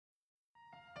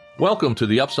Welcome to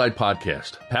the Upside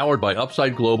Podcast, powered by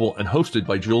Upside Global and hosted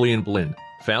by Julien,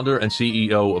 founder and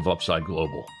CEO of Upside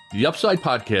Global. The Upside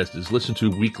Podcast is listened to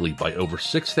weekly by over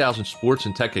 6,000 sports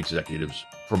and tech executives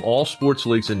from all sports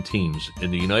leagues and teams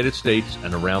in the United States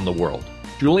and around the world.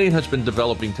 Julien has been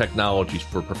developing technologies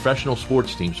for professional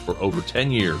sports teams for over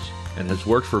 10 years and has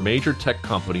worked for major tech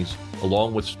companies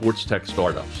along with sports tech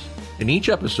startups. In each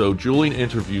episode, Julien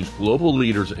interviews global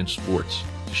leaders in sports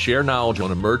to share knowledge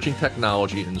on emerging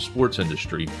technology in the sports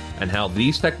industry and how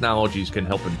these technologies can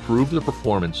help improve the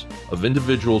performance of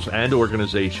individuals and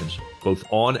organizations, both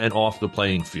on and off the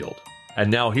playing field.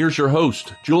 And now here's your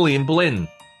host, Julien.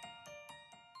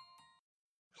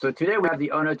 So today we have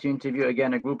the honor to interview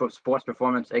again a group of sports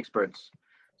performance experts.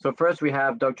 So first we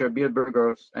have Dr. Bill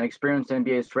Burgos, an experienced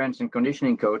NBA strength and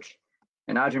conditioning coach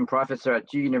and adjunct professor at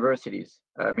two universities,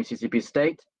 Mississippi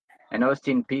State and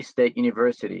Austin Peay State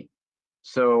University.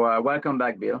 So welcome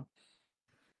back, Bill.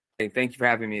 Hey, thank you for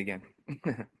having me again.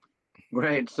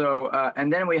 Great. So,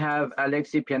 and then we have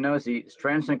Alexi Pianosi,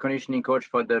 strength and conditioning coach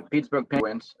for the Pittsburgh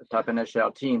Penguins, a top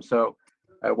NHL team. So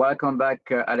welcome back,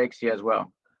 Alexi, as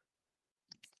well.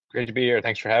 Great to be here.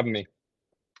 Thanks for having me.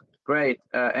 Great.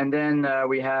 And then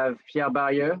we have Pierre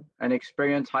Barrieu, an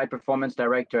experienced high-performance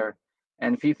director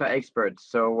and FIFA expert.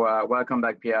 So welcome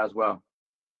back, Pierre, as well.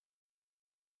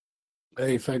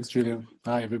 Hey, thanks, Julien.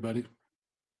 Hi, everybody.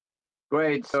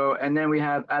 Great. So, and then we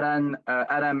have Adam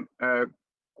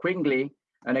Quigley,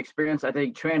 an experienced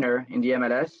athletic trainer in the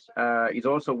MLS. He's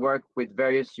also worked with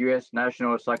various U.S.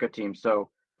 national soccer teams. So,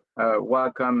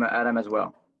 welcome, Adam, as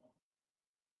well.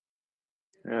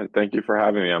 Yeah, thank you for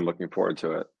having me. I'm looking forward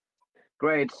to it.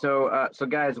 Great. So,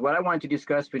 guys, what I wanted to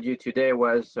discuss with you today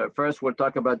was first we'll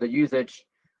talk about the usage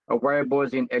of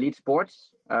wearables in elite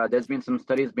sports. There's been some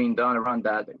studies being done around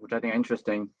that, which I think are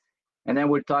interesting. And then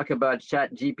we'll talk about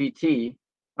ChatGPT,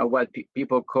 what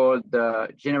people call the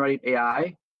generative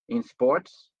AI in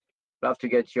sports. Love to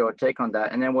get your take on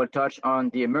that. And then we'll touch on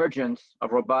the emergence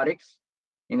of robotics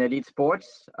in elite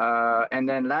sports. And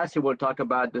then lastly, we'll talk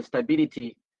about the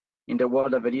stability in the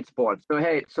world of elite sports.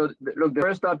 So, look, the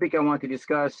first topic I want to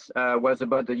discuss was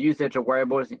about the usage of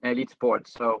wearables in elite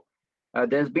sports. So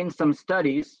there's been some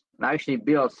studies, and actually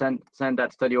Bill sent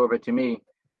that study over to me,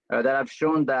 that have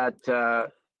shown that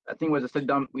I think it was a study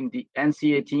done in the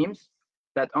NCAA teams,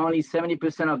 that only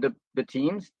 70% of the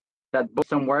teams that bought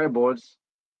some wearables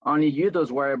only use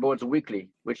those wearables weekly,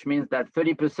 which means that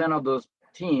 30% of those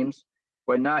teams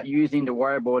were not using the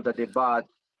wearables that they bought.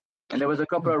 And there was a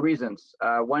couple of reasons.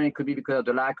 One, it could be because of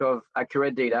the lack of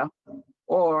accurate data,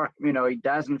 or, it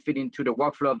doesn't fit into the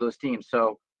workflow of those teams.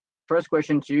 So first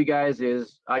question to you guys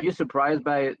is, are you surprised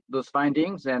by those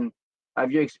findings? And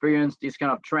have you experienced this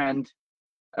kind of trend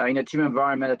in a team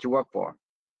environment that you work for?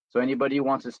 So anybody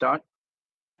wants to start?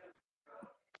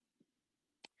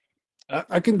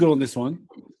 I can go on this one,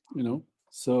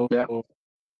 So, yeah.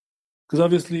 Because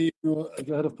obviously, as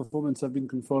a head of performance, I've been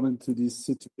confronted to this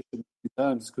situation many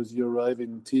times, because you arrive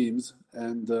in teams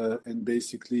and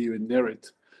basically you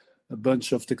inherit a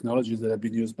bunch of technologies that have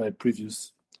been used by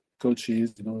previous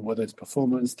coaches, whether it's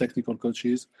performance, technical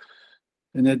coaches.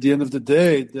 And at the end of the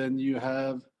day, then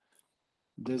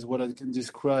there's what I can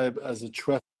describe as a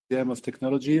traffic jam of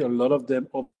technology. A lot of them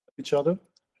overlap each other,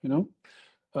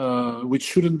 which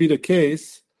shouldn't be the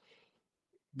case.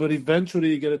 But eventually,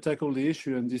 you got to tackle the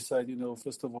issue and decide,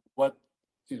 first of all, what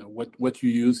you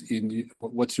use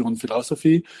what's your own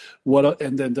philosophy,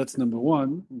 and then that's number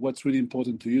one. What's really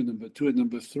important to you, number two, and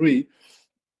number three.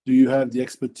 Do you have the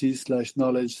expertise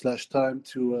 /knowledge /time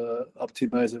to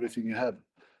optimize everything you have?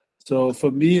 So for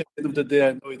me, at the end of the day,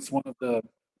 I know it's one of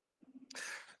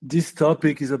this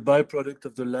topic is a byproduct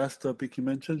of the last topic you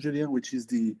mentioned, Julien, which is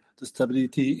the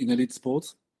stability in elite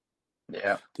sports.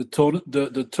 Yeah. The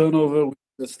turnover with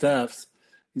the staffs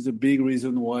is a big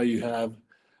reason why you have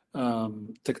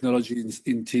technology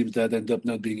in teams that end up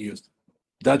not being used.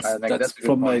 That's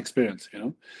from my experience,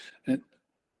 And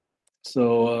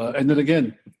so, and then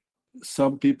again,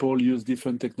 some people use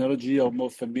different technology, or more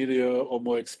familiar or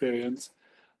more experienced,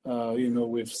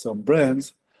 with some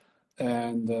brands,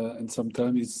 and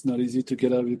sometimes it's not easy to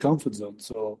get out of your comfort zone.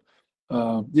 So,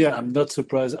 I'm not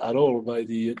surprised at all by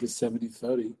the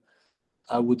 70-30.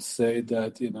 I would say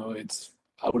that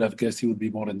I would have guessed it would be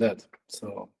more than that.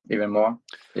 So even more,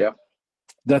 yeah.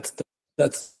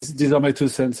 These are my two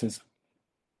senses.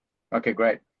 Okay,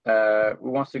 great.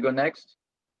 Who wants to go next?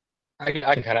 I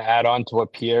can kind of add on to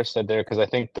what Pierre said there, because I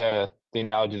think the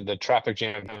analogy of the traffic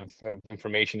jam of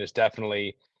information is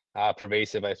definitely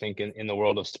pervasive, I think, in the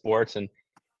world of sports. And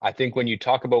I think when you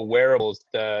talk about wearables,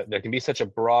 there can be such a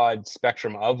broad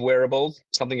spectrum of wearables.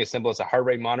 Something as simple as a heart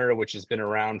rate monitor, which has been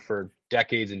around for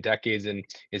decades and decades and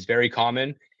is very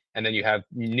common. And then you have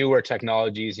newer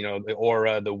technologies, you know, the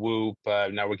Aura, the Whoop.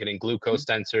 Now we're getting glucose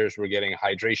sensors, we're getting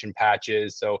hydration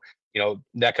patches. So, you know,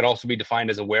 that could also be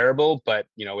defined as a wearable, but,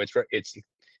 you know, its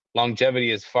longevity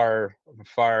is far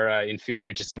inferior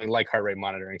to something like heart rate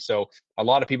monitoring. So a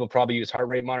lot of people probably use heart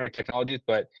rate monitoring technologies,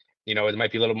 but you know, it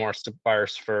might be a little more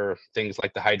sparse for things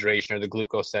like the hydration or the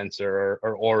glucose sensor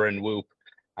or Aura and Whoop.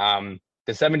 The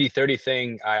 70-30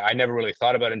 thing, I never really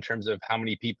thought about in terms of how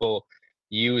many people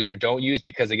use or don't use,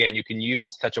 because again, you can use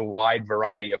such a wide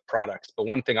variety of products. But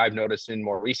one thing I've noticed in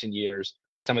more recent years,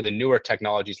 some of the newer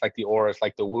technologies like the Auras,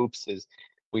 like the Whoops, is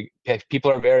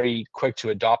people are very quick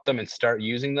to adopt them and start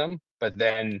using them, but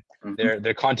then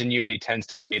their continuity tends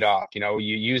to fade off. You know,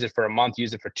 you use it for a month,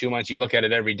 use it for 2 months, you look at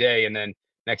it every day, and then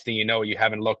next thing you know, you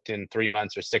haven't looked in 3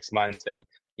 months or 6 months.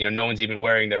 You know, no one's even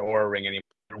wearing their Aura ring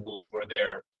anymore, or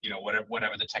their, you know,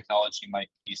 whatever the technology might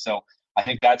be. So I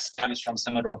think that stems from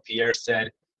some of what Pierre said,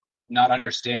 not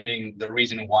understanding the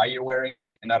reason why you're wearing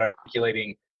and not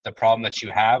articulating the problem that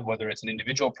you have, whether it's an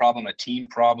individual problem, a team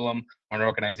problem, or an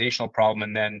organizational problem,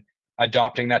 and then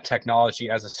adopting that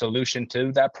technology as a solution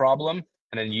to that problem,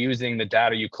 and then using the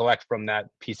data you collect from that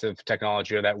piece of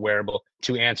technology or that wearable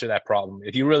to answer that problem.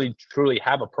 If you really truly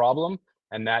have a problem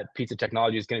and that piece of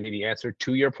technology is going to be the answer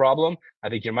to your problem, I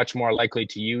think you're much more likely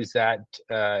to use that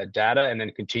data and then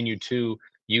continue to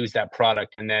use that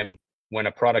product. And then when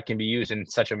a product can be used in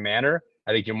such a manner,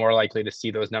 I think you're more likely to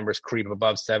see those numbers creep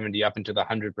above 70 up into the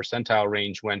 100 percentile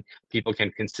range when people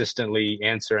can consistently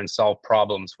answer and solve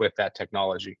problems with that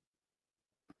technology.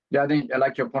 Yeah, I think I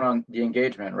like your point on the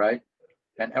engagement, right?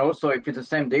 And also, if it's the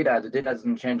same data, the data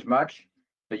doesn't change much,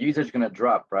 the usage is going to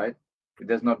drop, right?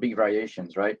 There's no big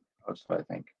variations, right? Also, I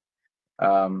think.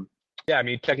 Yeah, I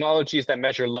mean, technologies that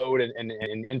measure load and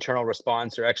internal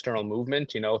response or external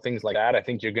movement, you know, things like that. I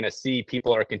think you're going to see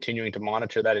people are continuing to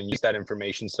monitor that and use that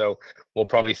information. So we'll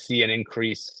probably see an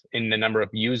increase in the number of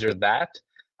users of that.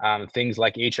 Things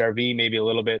like HRV, maybe a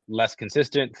little bit less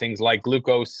consistent. Things like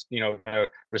glucose, you know,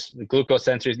 glucose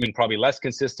sensors being probably less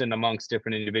consistent amongst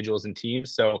different individuals and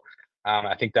teams. So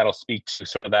I think that'll speak to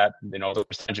sort of that, you know, the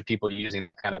percentage of people using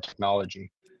that kind of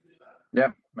technology.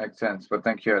 Yeah, makes sense. Well,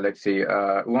 thank you,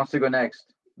 Alexi. Who wants to go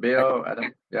next? Bill,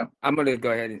 Adam? Yeah. I'm going to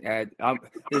go ahead and add.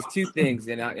 There's two things,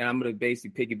 and I'm going to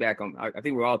basically piggyback on. I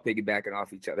think we're all piggybacking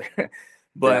off each other.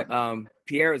 But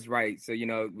Pierre is right. So, you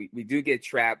know, we do get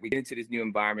trapped. We get into this new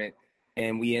environment,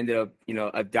 and we end up, you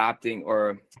know, adopting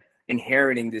or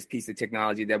inheriting this piece of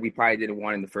technology that we probably didn't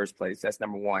want in the first place. That's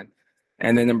number one.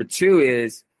 And then number two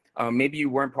is maybe you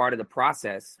weren't part of the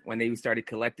process when they started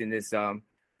collecting this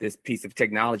piece of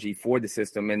technology for the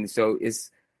system. And so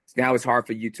now it's hard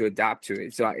for you to adapt to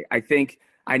it. So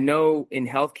I know in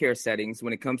healthcare settings,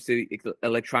 when it comes to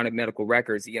electronic medical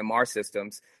records, EMR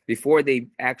systems, before they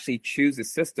actually choose a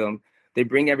system, they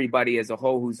bring everybody as a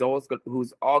whole who's all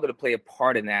going to play a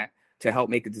part in that to help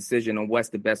make a decision on what's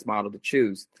the best model to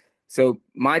choose. So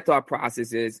my thought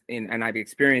process is, and I've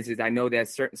experienced is, I know that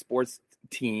certain sports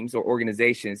teams or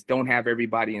organizations don't have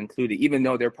everybody included, even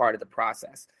though they're part of the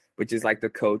process, which is like the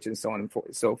coach and so on and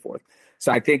so forth.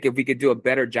 So I think if we could do a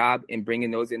better job in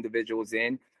bringing those individuals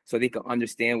in so they can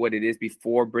understand what it is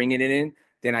before bringing it in,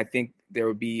 then I think there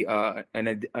would be a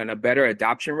better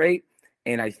adoption rate.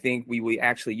 And I think we will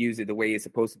actually use it the way it's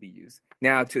supposed to be used.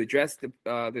 Now, to address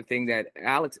the thing that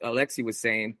Alexi was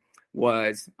saying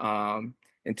was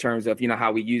in terms of, you know,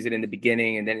 how we use it in the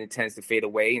beginning and then it tends to fade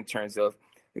away in terms of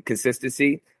the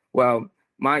consistency. Well,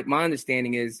 my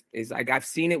understanding is like I've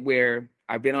seen it where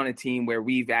I've been on a team where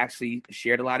we've actually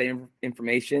shared a lot of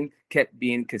information, kept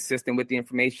being consistent with the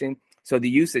information. So the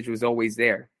usage was always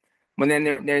there. But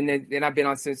then I've been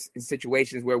on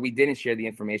situations where we didn't share the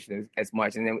information as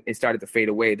much, and then it started to fade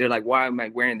away. They're like, why am I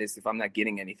wearing this if I'm not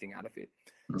getting anything out of it?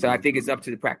 Mm-hmm. So I think it's up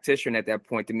to the practitioner at that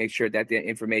point to make sure that the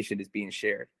information is being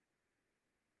shared.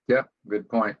 Yeah, good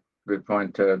point. Good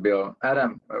point, Bill.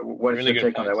 Adam, what's really your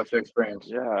take on that? What's your experience?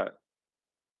 Yeah.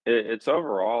 It's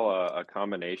overall a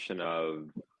combination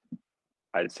of,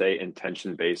 I'd say,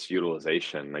 intention-based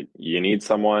utilization. Like, you need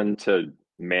someone to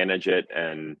manage it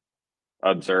and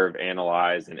observe,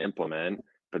 analyze, and implement,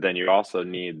 but then you also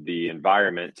need the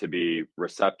environment to be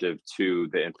receptive to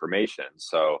the information.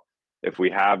 So if we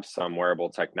have some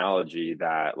wearable technology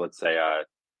that, let's say,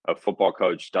 a football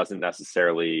coach doesn't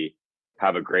necessarily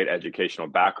have a great educational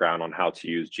background on how to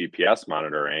use GPS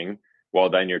monitoring, well,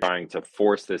 then you're trying to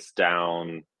force this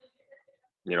down,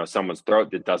 you know, someone's throat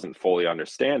that doesn't fully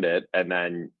understand it. And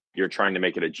then you're trying to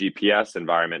make it a GPS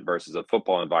environment versus a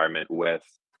football environment with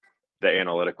the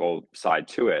analytical side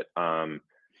to it.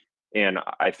 And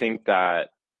I think that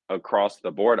across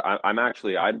the board, I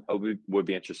would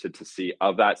be interested to see,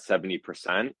 of that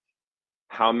 70%,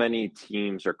 how many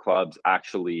teams or clubs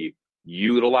actually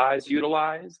utilize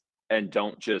and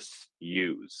don't just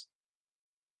use.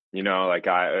 You know, like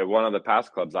one of the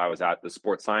past clubs I was at, the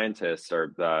sports scientist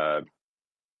or the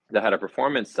head of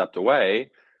performance stepped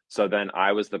away. So then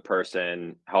I was the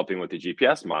person helping with the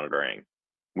GPS monitoring.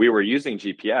 We were using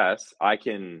GPS. I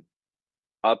can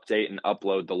update and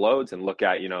upload the loads and look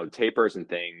at, you know, tapers and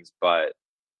things. But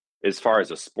as far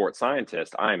as a sports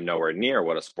scientist, I'm nowhere near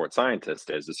what a sports scientist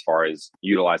is as far as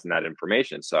utilizing that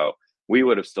information. So we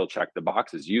would have still checked the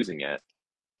boxes using it.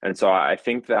 And so I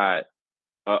think that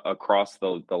across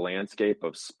the landscape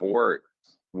of sport,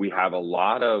 we have a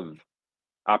lot of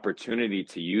opportunity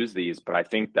to use these, but I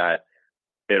think that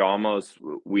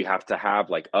we have to have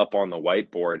like up on the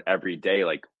whiteboard every day,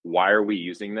 like, why are we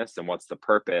using this and what's the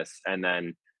purpose? And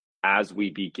then as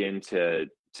we begin to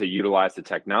utilize the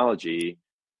technology,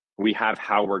 we have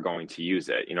how we're going to use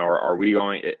it. You know, are we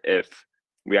going, if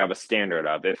we have a standard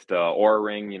of, if the Oura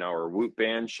Ring, you know, or Whoop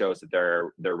band shows that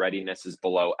their readiness is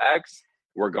below X,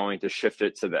 we're going to shift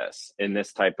it to this in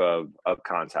this type of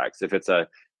context. If it's a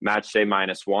match day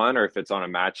 -1 or if it's on a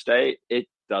match day, it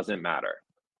doesn't matter.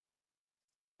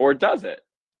 Or does it?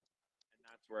 And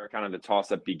that's where kind of the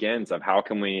toss-up begins of how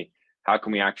can we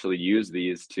actually use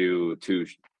these to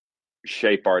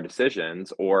shape our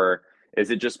decisions, or is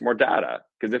it just more data?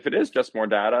 Because if it is just more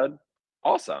data,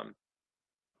 awesome,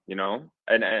 you know,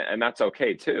 and that's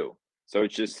okay too. So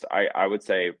it's just, I would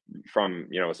say from,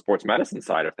 you know, a sports medicine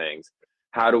side of things,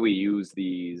 how do we use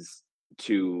these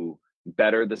to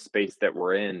better the space that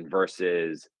we're in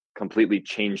versus completely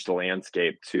change the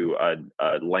landscape to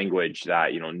a language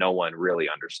that, you know, no one really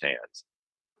understands?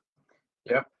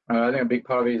 Yeah, I think a big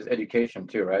part of it is education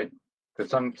too, right? Because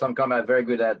some come out very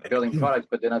good at building products,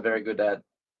 but they're not very good at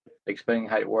explaining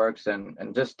how it works and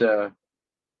just the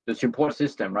support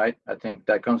system, right? I think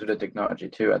that comes with the technology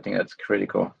too. I think that's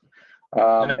critical.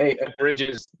 That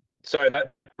bridges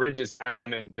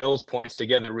Bill's points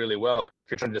together really well.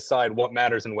 If you're trying to decide what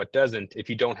matters and what doesn't, if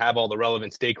you don't have all the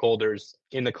relevant stakeholders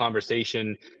in the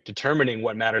conversation determining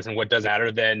what matters and what doesn't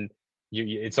matter, then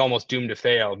it's almost doomed to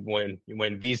fail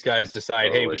when these guys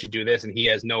decide, hey, we should do this, and he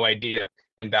has no idea,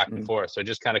 and back and forth. So it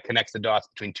just kind of connects the dots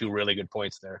between two really good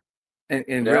points there.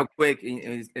 And real quick,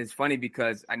 it's funny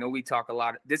because I know we talk a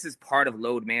lot. This is part of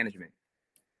load management.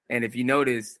 And if you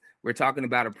notice, we're talking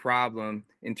about a problem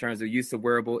in terms of use of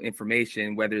wearable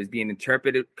information, whether it's being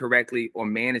interpreted correctly or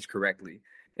managed correctly.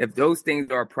 If those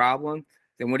things are a problem,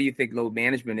 then what do you think load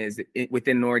management is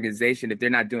within an organization if they're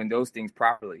not doing those things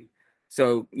properly?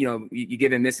 So, you know, you're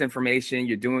giving misinformation,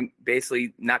 you're doing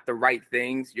basically not the right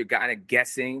things, you're kind of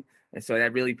guessing. And so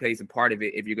that really plays a part of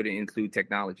it if you're going to include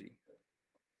technology.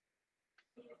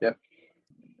 Yep.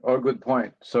 Oh, good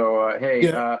point. So,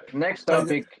 next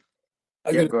topic.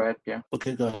 Go ahead. Yeah.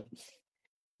 Okay, go ahead.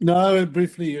 No,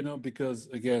 briefly, you know, because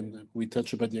again, we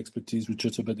touch about the expertise, we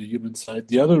touch about the human side.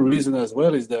 The other reason as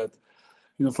well is that,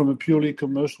 you know, from a purely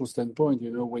commercial standpoint,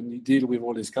 you know, when you deal with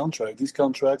all these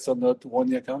contracts are not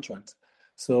one-year contracts.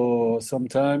 So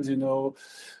sometimes, you know,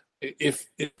 if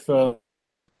you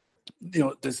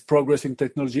know, there's progress in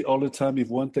technology all the time, if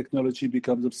one technology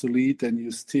becomes obsolete and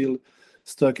you're still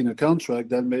stuck in a contract,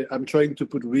 then I'm trying to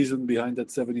put reason behind that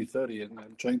 70-30, and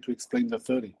I'm trying to explain the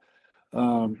 30.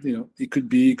 You know, it could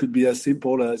be as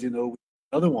simple as, you know,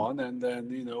 another one, and then,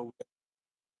 you know,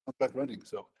 contract running.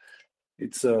 So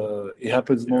it's it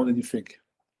happens more than you think.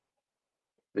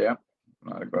 Yeah,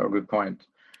 a good point.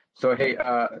 So hey,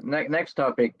 next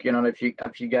topic. You know, if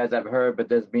you guys have heard, but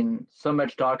there's been so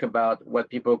much talk about what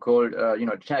people call you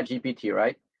know, ChatGPT,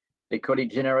 right? They call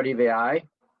it generative AI.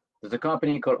 There's a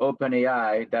company called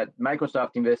OpenAI that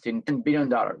Microsoft invested in $10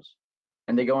 billion,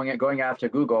 and they're going after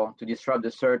Google to disrupt the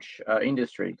search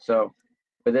industry. So,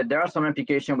 but there are some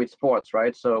implications with sports,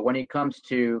 right? So when it comes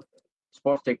to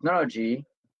sports technology,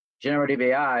 generative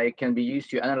AI can be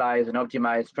used to analyze and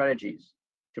optimize strategies,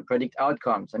 to predict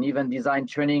outcomes, and even design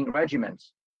training regimens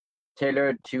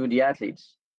tailored to the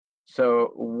athletes.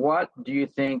 So what do you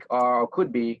think are or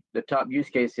could be the top use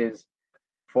cases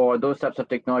for those types of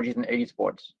technologies in elite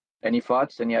sports? Any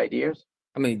thoughts, any ideas?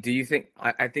 I mean, do you think,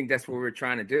 I think that's what we're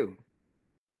trying to do.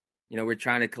 You know, we're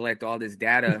trying to collect all this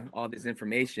data, all this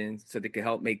information so they can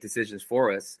help make decisions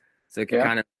for us. So it can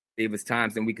kind of save us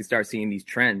times and we can start seeing these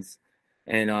trends.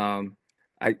 And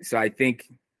I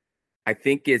think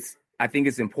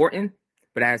it's important,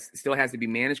 but it still has to be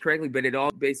managed correctly. But it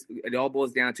all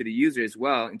boils down to the user as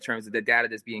well in terms of the data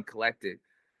that's being collected.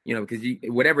 You know, because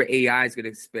whatever AI is going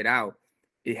to spit out,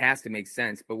 it has to make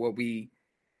sense. But what we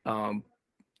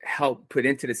help put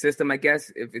into the system, I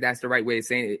guess, if that's the right way of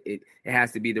saying it, it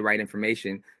has to be the right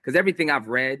information. Because everything I've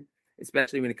read,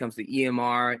 especially when it comes to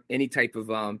EMR, any type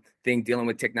of thing dealing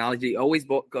with technology, always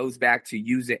goes back to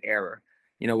user error,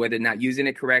 whether not using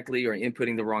it correctly or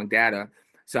inputting the wrong data.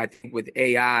 So I think with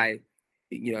AI,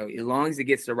 as long as it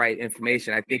gets the right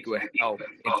information, I think it will help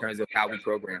in terms of how we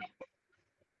program.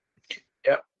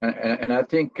 Yeah, and I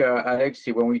think,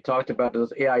 Alexi, when we talked about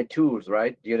those AI tools,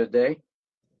 right, the other day,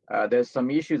 there's some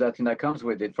issues I think that comes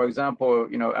with it. For example,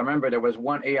 I remember there was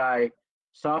one AI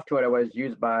software that was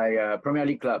used by Premier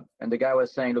League club, and the guy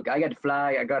was saying, look, I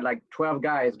got like 12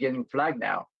 guys getting flagged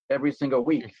now every single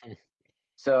week.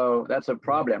 So that's a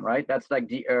problem, right? That's like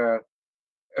the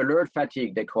alert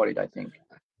fatigue, they call it, I think.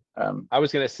 I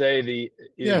was going to say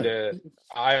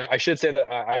I should say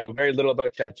that I know very little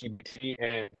about ChatGPT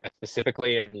and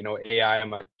specifically, AI.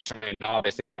 I'm a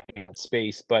novice in that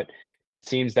space, but it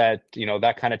seems that,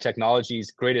 that kind of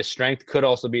technology's greatest strength could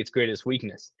also be its greatest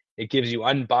weakness. It gives you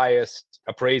unbiased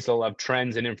appraisal of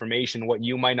trends and information, what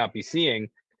you might not be seeing,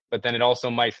 but then it also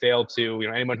might fail to,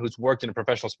 anyone who's worked in a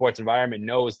professional sports environment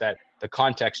knows that the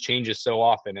context changes so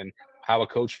often, and how a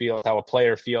coach feels, how a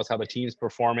player feels, how the team's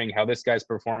performing, how this guy's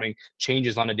performing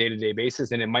changes on a day-to-day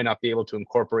basis, and it might not be able to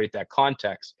incorporate that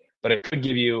context, but it could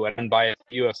give you an unbiased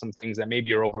view of some things that maybe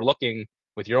you're overlooking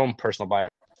with your own personal bias.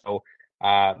 So,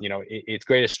 its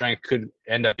greatest strength could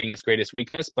end up being its greatest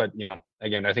weakness, but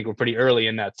again, I think we're pretty early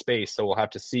in that space, so we'll have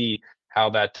to see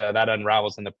how that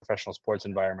unravels in the professional sports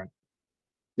environment.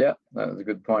 Yeah, that's a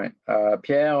good point.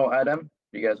 Pierre or Adam,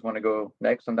 you guys want to go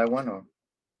next on that one, or?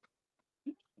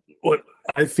 Well,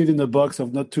 I fit in the box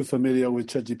of not too familiar with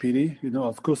ChatGPT.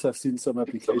 Of course, I've seen some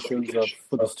applications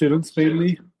for the students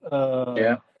mainly.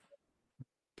 Yeah.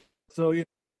 So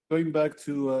going back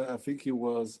to I think it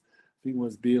was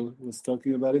Bill was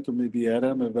talking about it, or maybe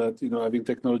Adam, about having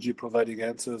technology providing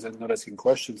answers and not asking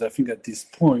questions. I think at this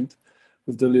point,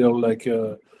 with the little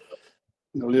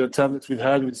little time that we've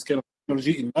had with this kind of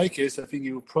technology, in my case, I think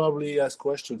you will probably ask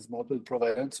questions more than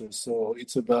provide answers. So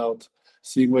it's about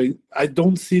seeing where I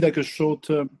don't see like a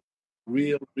short-term,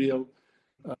 real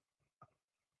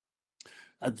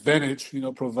advantage,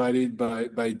 provided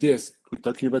by this. We're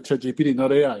talking about ChatGPT,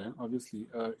 not AI, obviously,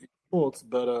 in sports,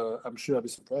 but I'm sure I'll be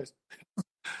surprised.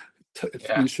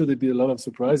 I'm sure there'll be a lot of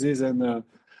surprises, and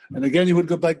again, it would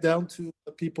go back down to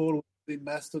people who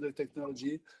master the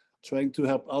technology, trying to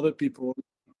help other people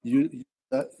utilizing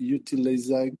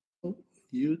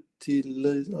using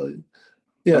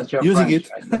it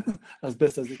as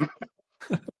best as they can.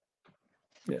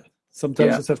 Yeah.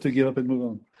 Sometimes you just have to give up and move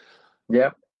on.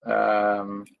 Yeah.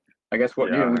 I guess what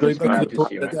going back to the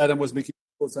point that Adam was making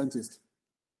for scientists.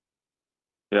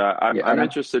 Yeah, I'm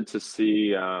interested to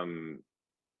see.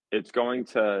 It's going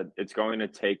to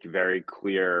take very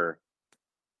clear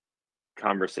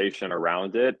conversation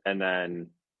around it, and then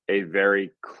a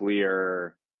very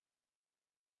clear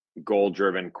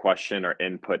goal-driven question or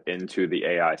input into the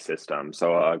AI system.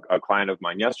 So a client of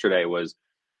mine yesterday was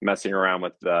messing around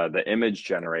with the image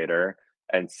generator,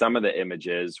 and some of the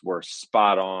images were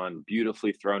spot on,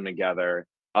 beautifully thrown together.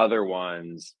 Other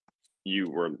ones,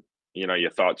 you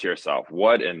thought to yourself,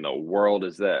 what in the world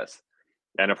is this?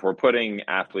 And if we're putting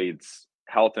athletes'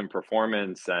 health and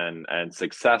performance and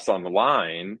success on the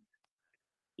line,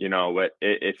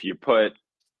 if you put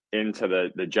into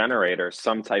the generator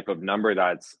some type of number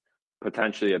that's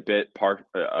potentially a bit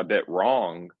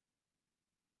wrong,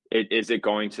 is it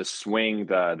going to swing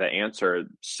the answer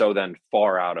so then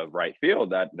far out of right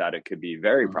field that it could be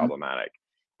very problematic?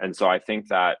 And so I think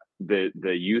that the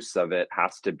use of it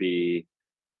has to be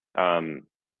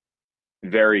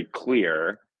very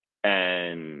clear.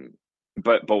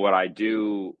 But what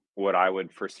I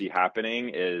would foresee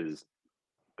happening is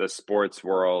the sports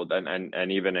world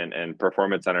and even in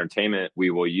performance entertainment, we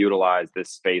will utilize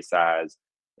this space as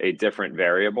a different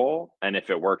variable, and if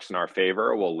it works in our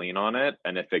favor, we'll lean on it,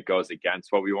 and if it goes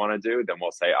against what we want to do, then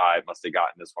we'll say, I must have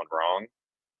gotten this one wrong,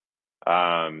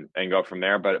 and go from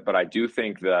there. But I do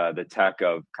think the tech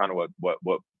of kind of what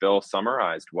Bill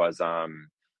summarized was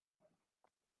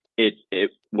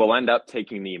it will end up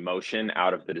taking the emotion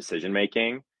out of the decision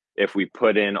making if we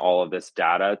put in all of this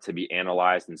data to be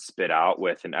analyzed and spit out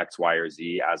with an X, Y, or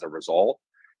Z as a result.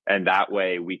 And that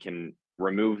way we can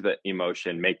remove the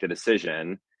emotion, make the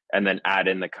decision, and then add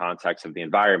in the context of the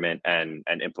environment and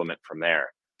implement from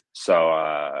there. So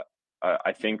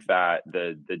I think that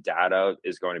the data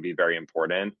is going to be very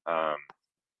important.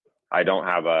 I don't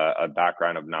have a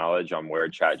background of knowledge on where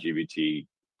ChatGPT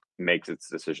makes its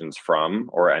decisions from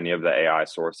or any of the AI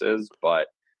sources, but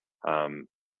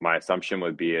my assumption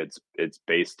would be it's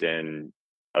based in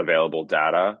available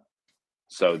data.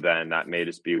 So then that may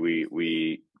just be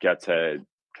we get to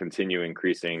continue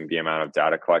increasing the amount of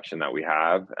data collection that we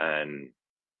have and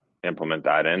implement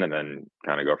that in, and then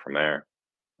kind of go from there.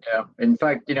 Yeah. In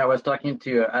fact, I was talking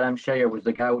to Adam Quigley, who's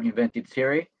the guy who invented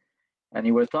Siri, and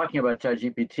he was talking about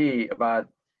ChatGPT, about,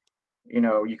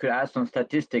 you could ask some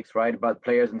statistics, right, about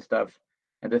players and stuff.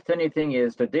 And the funny thing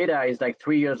is the data is like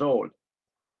 3 years old.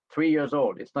 3 years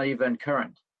old. It's not even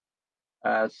current.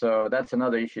 So that's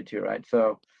another issue too, right?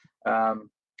 So,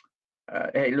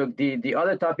 hey, look, the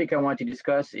other topic I want to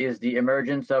discuss is the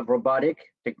emergence of robotic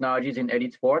technologies in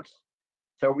elite sports.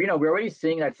 So, we're already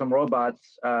seeing like some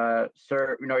robots,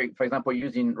 for example,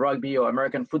 using rugby or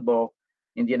American football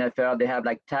in the NFL, they have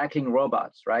like tackling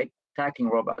robots, right? Tackling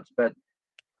robots. But,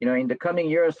 in the coming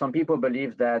years, some people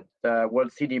believe that we'll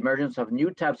see the emergence of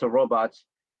new types of robots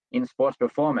in sports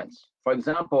performance. For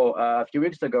example, a few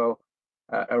weeks ago,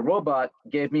 a robot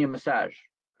gave me a massage.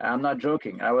 I'm not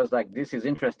joking. I was like, this is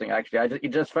interesting, actually. It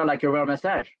just felt like a real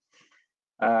massage.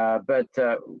 But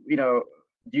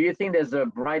do you think there's a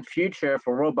bright future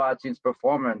for robots in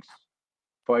performance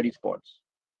for elite sports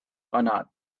or not?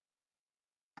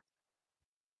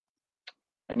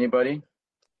 Anybody?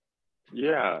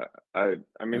 Yeah, I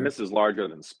mean, this is larger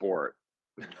than sport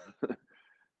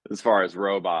as far as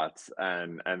robots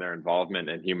and their involvement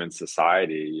in human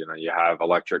society. You have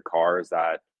electric cars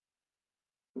that,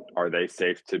 are they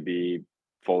safe to be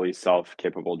fully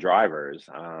self-capable drivers?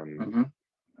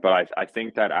 But I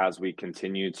think that as we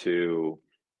continue to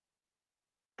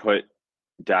put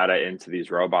data into these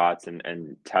robots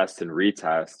and test and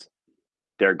retest,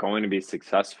 they're going to be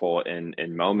successful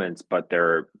in moments, but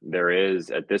there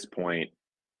is at this point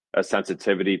a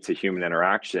sensitivity to human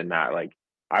interaction that, like,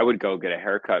 I would go get a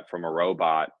haircut from a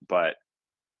robot, but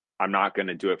I'm not going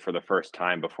to do it for the first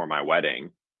time before my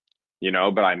wedding,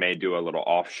 but I may do a little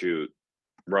offshoot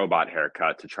robot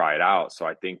haircut to try it out. So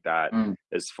I think that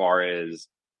as far as,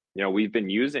 we've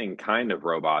been using kind of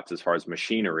robots as far as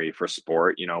machinery for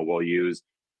sport. We'll use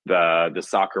the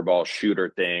soccer ball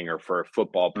shooter thing, or for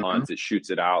football punts, it shoots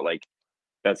it out. Like,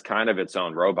 that's kind of its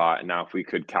own robot. And now if we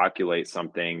could calculate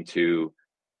something to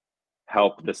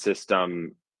help the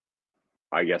system,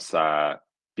 I guess,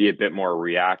 be a bit more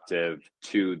reactive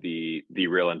to the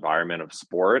real environment of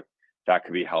sport, that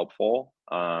could be helpful.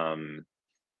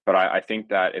 But I think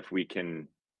that if we can,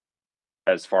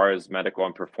 as far as medical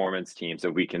and performance teams,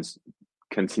 if we can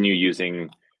continue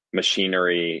using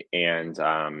machinery and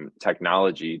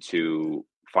technology to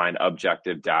find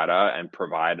objective data and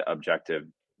provide objective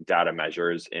data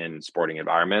measures in sporting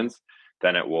environments,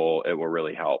 then it will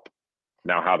really help.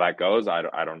 Now, how that goes, I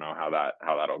don't know how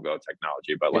that'll go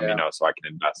technology, but let me know so I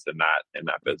can invest in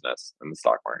that business in the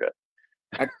stock market.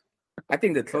 I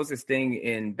think the closest thing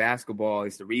in basketball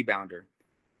is the rebounder.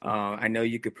 I know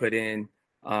you could put in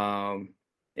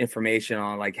information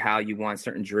on like how you want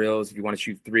certain drills, if you want to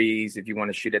shoot threes, if you want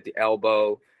to shoot at the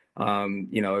elbow,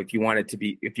 if you want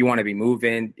to be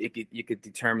moving, you could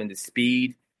determine the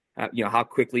speed, how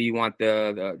quickly you want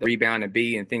the rebound to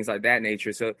be and things like that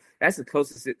nature. So that's the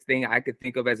closest thing I could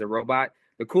think of as a robot.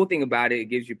 The cool thing about it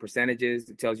gives you percentages,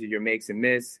 it tells you your makes and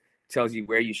miss, tells you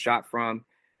where you shot from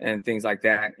and things like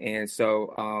that. And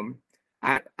so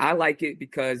I like it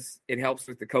because it helps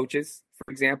with the coaches,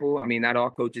 for example. I mean, not all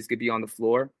coaches could be on the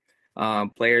floor.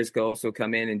 Players could also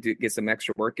come in and get some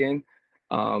extra work in.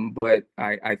 But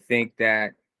I think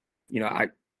that,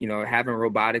 having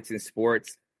robotics in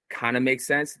sports kind of makes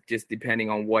sense, just depending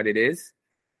on what it is.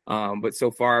 But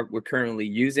so far, we're currently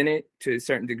using it to a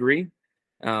certain degree.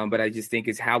 But I just think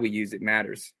it's how we use it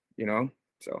matters,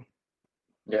 so.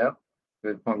 Yeah,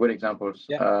 good point. Good examples.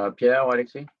 Yeah. Pierre,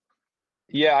 Alexi?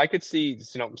 Yeah, I could see,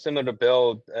 similar to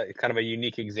Bill, kind of a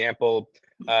unique example,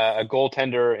 a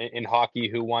goaltender in hockey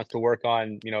who wants to work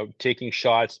on, taking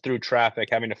shots through traffic,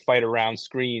 having to fight around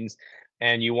screens,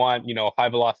 and you want, high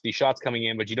velocity shots coming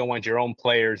in, but you don't want your own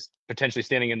players potentially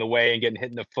standing in the way and getting hit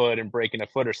in the foot and breaking a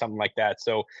foot or something like that.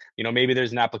 So, maybe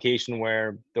there's an application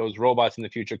where those robots in the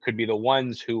future could be the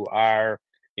ones who are,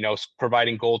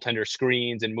 providing goaltender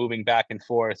screens and moving back and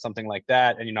forth, something like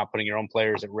that, and you're not putting your own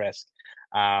players at risk.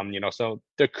 So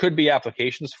there could be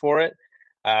applications for it.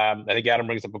 I think Adam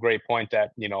brings up a great point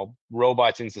that,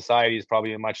 robots in society is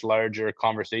probably a much larger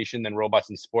conversation than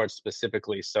robots in sports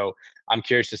specifically. So I'm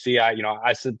curious to see,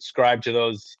 I subscribe to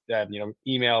those,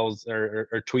 emails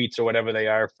or tweets or whatever they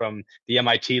are from the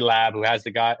MIT lab who has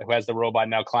the robot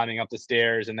now climbing up the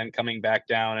stairs and then coming back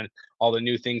down and all the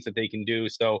new things that they can do.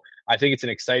 So I think it's an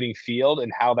exciting field,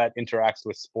 and how that interacts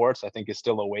with sports, I think, is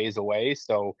still a ways away.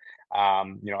 So,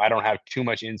 I don't have too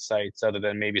much insights other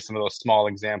than maybe some of those small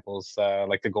examples,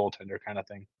 like the goaltender kind of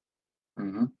thing.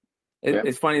 Mm-hmm.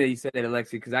 It's funny that you said that,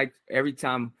 Alexi, because every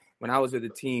time when I was with the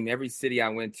team, every city I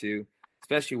went to,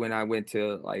 especially when I went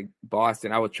to like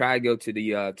Boston, I would try to go to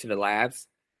the labs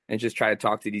and just try to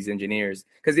talk to these engineers,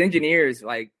 because the engineers,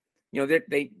 like,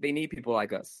 they need people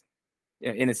like us,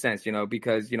 in a sense,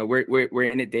 because we're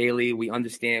in it daily. We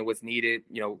understand what's needed.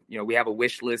 We have a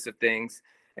wish list of things,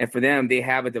 and for them, they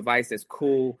have a device that's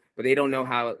cool, but they don't know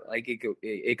how like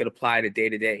it could apply to day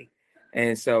to day.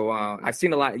 And so I've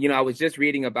seen a lot. I was just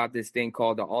reading about this thing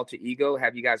called the alter ego.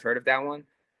 Have you guys heard of that one?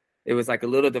 It was like a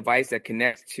little device that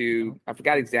connects to, I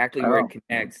forgot exactly where it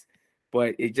connects,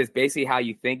 but it's just basically how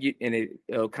you think, and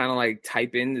it'll kind of like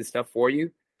type in the stuff for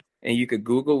you, and you could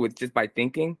Google with just by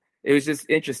thinking. It was just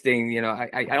interesting.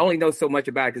 I only know so much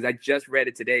about it because I just read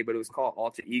it today, but it was called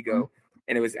Alter Ego,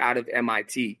 and it was out of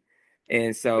MIT.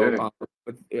 And so,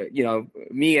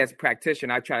 me as a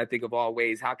practitioner, I try to think of all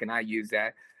ways, how can I use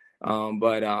that?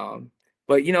 But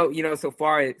so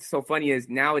far, it's so funny is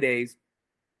nowadays,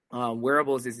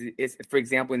 wearables is, for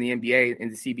example, in the NBA, in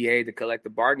the CBA, the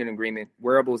collective bargaining agreement,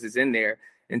 wearables is in there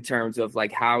in terms of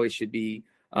like how it should be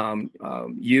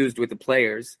used with the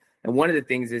players. And one of the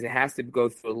things is it has to go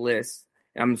through a list.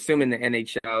 I'm assuming the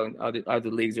NHL and other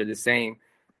leagues are the same,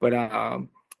 but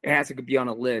it has to be on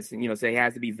a list, and so it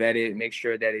has to be vetted and make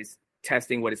sure that it's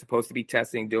testing what it's supposed to be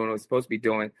testing, doing what it's supposed to be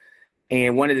doing.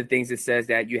 And one of the things it says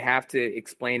that you have to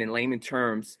explain in layman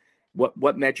terms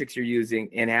what metrics you're using,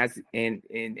 and has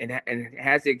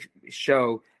to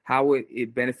show how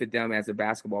it benefit them as a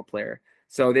basketball player.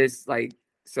 So there's like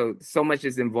so much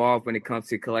is involved when it comes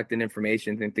to collecting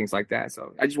information and things like that.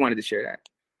 So I just wanted to share that.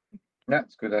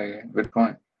 That's good. Good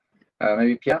point.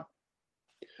 Maybe Pierre,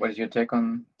 what is your take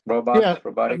on robotics?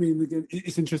 I mean, again,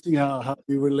 it's interesting how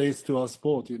it relates to our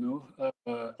sport.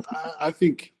 I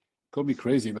think, call me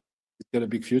crazy, but it's got a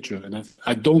big future, and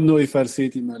I don't know if I'll see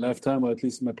it in my lifetime, or at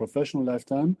least in my professional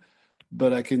lifetime,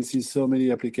 but I can see so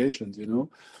many applications. We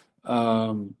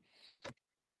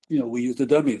use the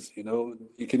dummies.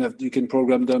 You can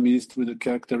program dummies to the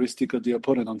characteristic of the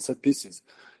opponent on set pieces.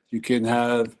 You can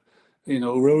have, we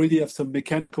already have some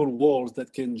mechanical walls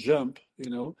that can jump.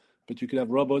 But you can have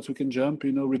robots who can jump.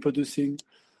 Reproducing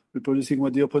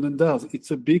what the opponent does.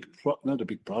 It's not a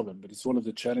big problem, but it's one of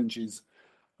the challenges.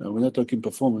 We're not talking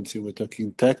performance here, we're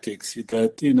talking tactics.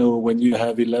 That, when you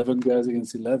have 11 guys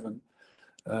against 11,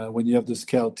 when you have the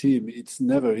scout team, it's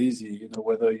never easy,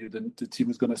 whether the team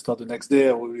is going to start the next day,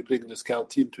 or we're playing the scout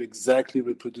team to exactly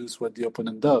reproduce what the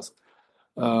opponent does.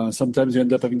 Sometimes you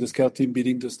end up having the scout team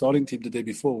beating the starting team the day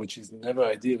before, which is never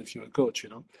ideal if you're a coach,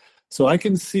 So I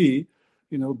can see,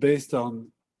 based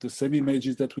on the same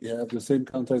images that we have, the same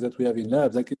contacts that we have in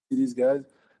labs, I can see these guys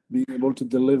being able to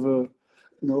deliver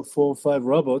 4 or 5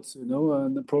 robots,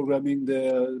 and programming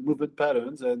their movement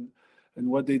patterns and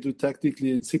what they do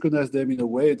tactically, and synchronize them in a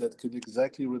way that can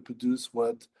exactly reproduce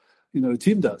what, a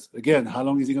team does. Again, how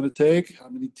long is it going to take? How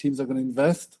many teams are going to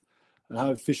invest? And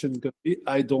how efficient it's going to be?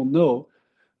 I don't know,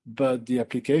 but the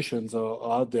applications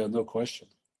are out there, no question.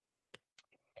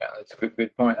 Yeah, that's a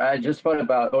good point. I just thought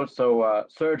about also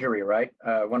surgery, right?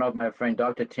 One of my friend,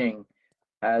 Dr. Ting,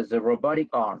 has a robotic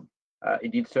arm. He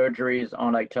did surgeries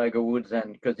on like Tiger Woods,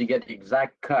 and because you get the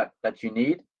exact cut that you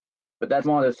need, but that's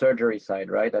more on the surgery side,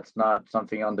 right? That's not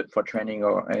something for training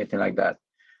or anything like that.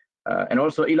 And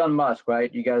also Elon Musk,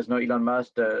 right? You guys know Elon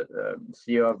Musk, the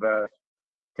CEO of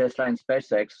Tesla and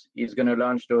SpaceX, is going to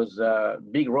launch those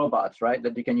big robots, right?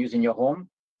 That you can use in your home,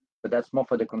 but that's more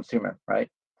for the consumer,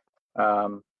 right?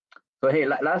 So hey,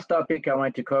 last topic I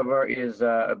wanted to cover is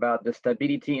about the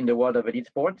stability in the world of elite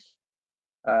sports.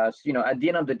 At the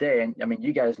end of the day, and I mean,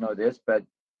 you guys know this, but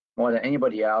more than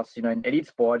anybody else, in elite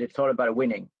sport, it's all about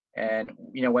winning. And,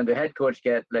 when the head coach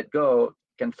get let go,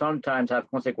 can sometimes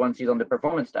have consequences on the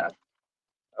performance staff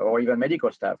or even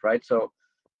medical staff, right? So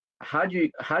how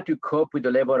to cope with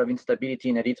the level of instability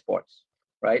in elite sports,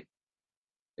 right?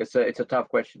 It's a tough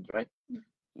question, right?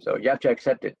 So you have to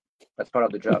accept it. That's part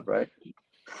of the job, right?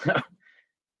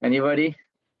 Anybody?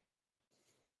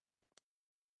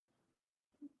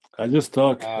 I just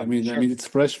talk. Sure. I mean, it's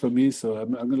fresh for me, so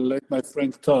I'm going to let my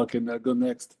friend talk, and I'll go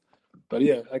next. But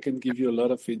yeah, I can give you a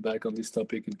lot of feedback on this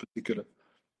topic in particular.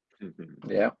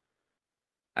 Yeah,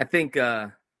 I think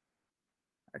for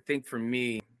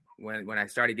me, when I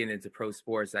started getting into pro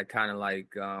sports, I kind of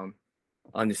like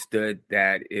understood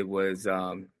that it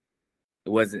wasn't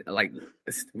like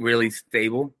really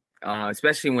stable,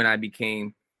 especially when I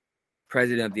became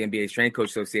president of the NBA Strength Coach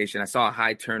Association, I saw a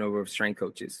high turnover of strength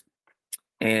coaches.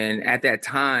 And at that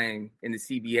time in the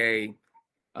CBA,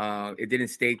 it didn't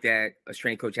state that a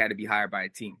strength coach had to be hired by a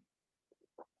team.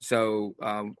 So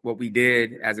what we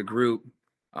did as a group,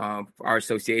 for our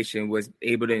association, was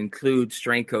able to include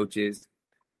strength coaches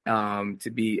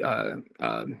to be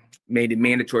made it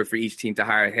mandatory for each team to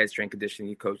hire a head strength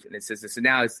conditioning coach and assistant. So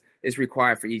now it's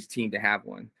required for each team to have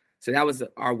one. So that was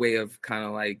our way of kind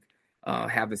of like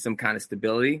having some kind of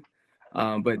stability.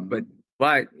 But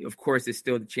of course, there's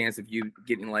still the chance of you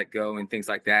getting let go and things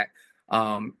like that.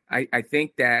 I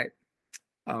think that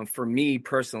for me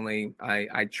personally,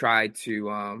 I try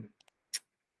to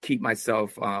keep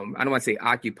myself, I don't want to say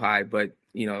occupied, but,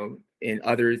 in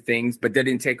other things, but that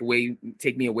didn't take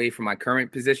me away from my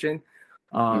current position.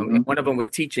 And one of them was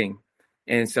teaching.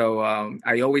 And so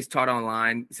I always taught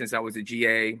online since I was a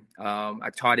GA. I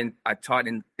taught in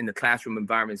the classroom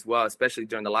environment as well, especially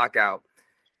during the lockout.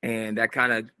 And that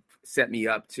kind of set me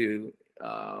up to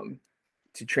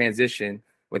transition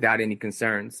without any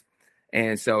concerns.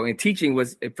 And so, and teaching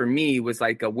was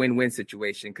like a win-win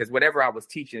situation, because whatever I was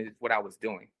teaching is what I was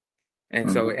doing. And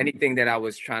so anything that I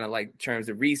was trying to, like, in terms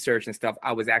of research and stuff,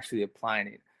 I was actually applying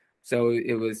it. So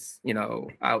it was,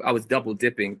 I was double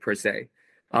dipping per se.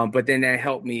 But then that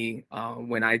helped me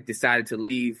when I decided to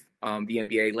leave the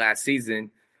NBA last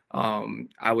season.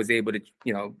 I was able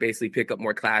to, basically pick up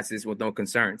more classes with no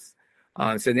concerns.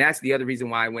 So that's the other reason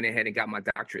why I went ahead and got my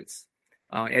doctorates.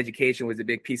 Education was a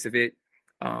big piece of it,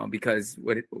 because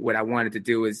what I wanted to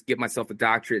do is get myself a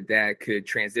doctorate that could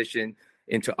transition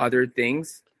into other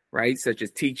things, right, such as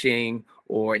teaching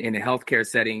or in a healthcare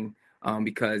setting,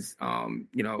 because,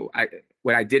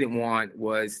 what I didn't want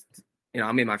was,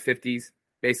 I'm in my 50s.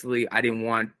 Basically, I didn't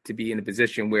want to be in a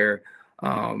position where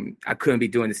I couldn't be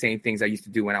doing the same things I used to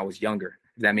do when I was younger,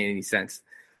 if that made any sense.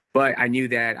 But I knew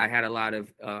that I had a lot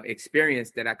of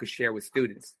experience that I could share with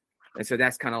students. And so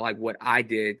that's kind of like what I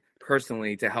did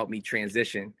personally to help me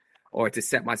transition or to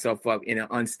set myself up in an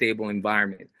unstable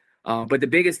environment. But the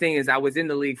biggest thing is I was in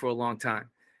the league for a long time.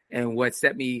 And what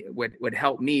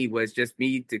helped me was just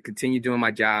me to continue doing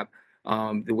my job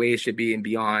the way it should be and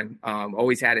beyond.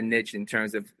 Always had a niche in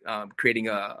terms of creating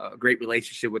a great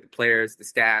relationship with the players, the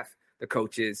staff, the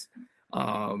coaches.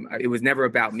 It was never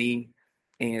about me.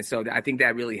 And so I think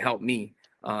that really helped me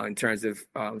in terms of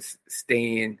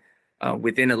staying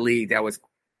within a league that was,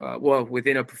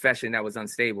 within a profession that was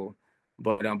unstable.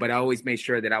 But I always made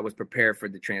sure that I was prepared for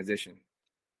the transition.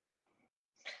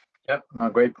 Yep,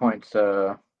 great points,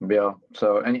 Bill.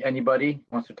 So anybody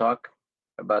wants to talk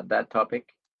about that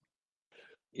topic?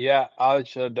 Yeah, I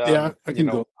should. I can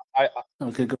go.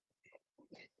 Okay, go.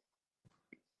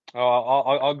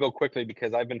 I'll go quickly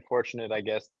because I've been fortunate, I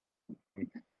guess.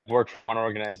 Worked for one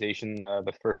organization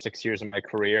the first 6 years of my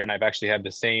career, and I've actually had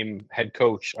the same head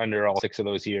coach under all 6 of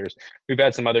those years. We've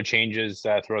had some other changes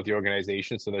throughout the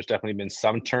organization, so there's definitely been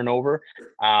some turnover,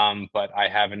 but I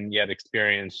haven't yet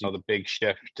experienced the big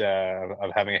shift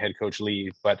of having a head coach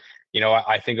leave. But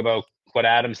I think about what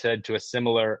Adam said to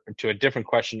a different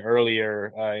question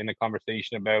earlier in the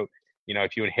conversation about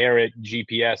if you inherit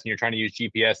GPS and you're trying to use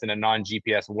GPS in a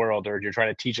non-GPS world, or you're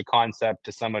trying to teach a concept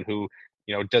to someone who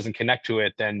doesn't connect to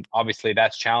it, then obviously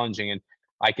that's challenging. And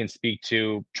I can speak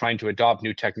to trying to adopt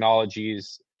new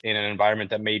technologies in an environment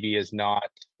that maybe is not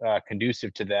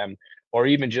conducive to them, or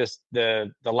even just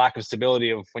the lack of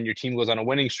stability of when your team goes on a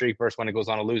winning streak versus when it goes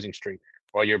on a losing streak,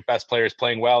 or your best player is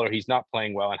playing well or he's not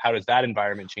playing well, and how does that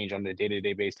environment change on a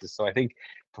day-to-day basis. So I think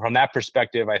from that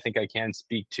perspective, I think I can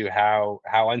speak to how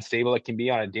unstable it can be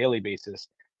on a daily basis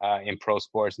in pro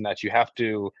sports, and that you have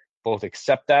to both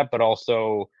accept that, but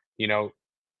also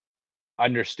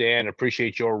understand,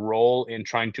 appreciate your role in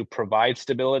trying to provide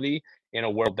stability in a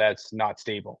world that's not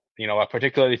stable.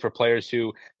 Particularly for players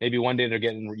who maybe one day they're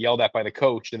getting yelled at by the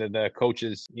coach, and then the coach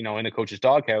is, in the coach's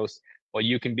doghouse. Well,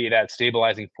 you can be that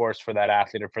stabilizing force for that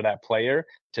athlete or for that player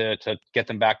to get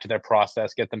them back to their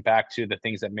process, get them back to the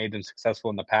things that made them successful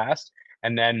in the past.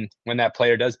 And then when that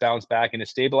player does bounce back and is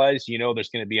stabilized, there's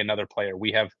going to be another player.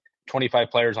 We have 25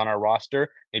 players on our roster,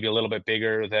 maybe a little bit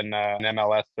bigger than an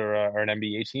MLS or an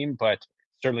NBA team, but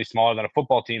certainly smaller than a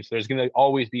football team. So there's going to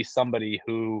always be somebody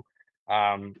who,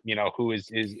 who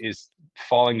is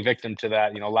falling victim to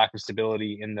that, lack of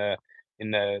stability in the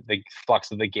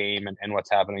flux of the game and what's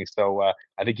happening. So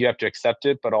I think you have to accept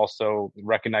it, but also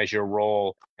recognize your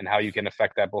role and how you can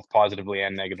affect that both positively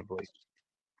and negatively.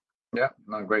 Yeah,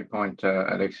 no, great point,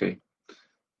 Alexi.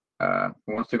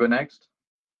 Who wants to go next?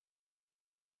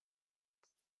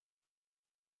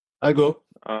 I go.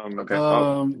 Okay.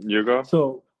 You go.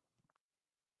 So,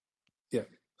 yeah,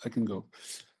 I can go.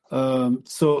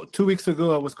 So 2 weeks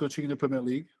ago, I was coaching in the Premier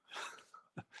League.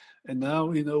 And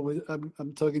now,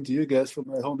 I'm talking to you guys from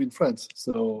my home in France.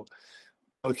 So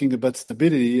talking about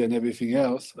stability and everything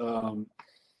else,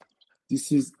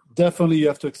 this is definitely, you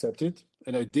have to accept it.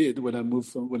 And I did when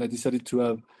I decided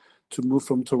to move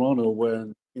from Toronto,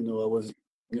 when, I was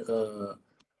a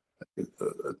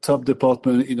top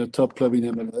department in a top club in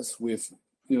MLS with,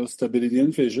 stability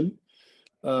and vision.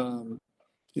 And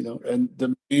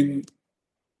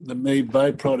the main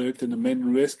byproduct and the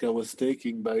main risk I was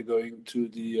taking by going to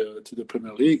the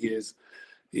Premier League is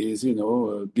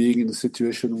being in a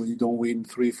situation where you don't win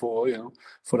 3-4,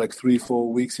 for like 3-4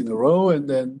 weeks in a row, and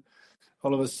then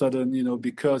all of a sudden,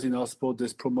 because in our sport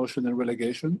there's promotion and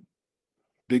relegation,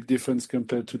 big difference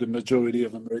compared to the majority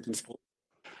of American sport.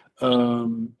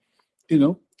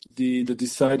 The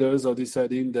deciders are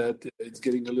deciding that it's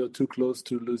getting a little too close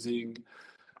to losing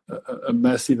a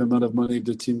massive amount of money if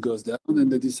the team goes down,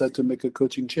 and they decide to make a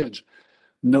coaching change,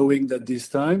 knowing that this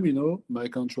time, my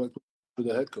contract with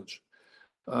the head coach.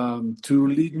 To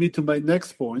lead me to my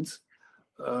next point,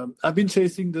 I've been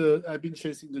chasing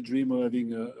the dream of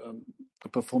having a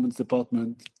performance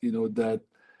department, that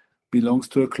belongs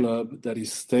to a club that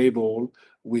is stable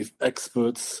with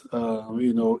experts,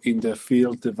 in their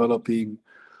field, developing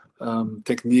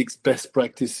techniques, best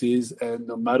practices, and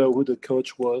no matter who the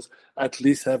coach was, at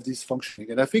least have this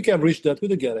functioning. And I think I've reached that with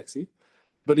the Galaxy.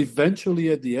 But eventually,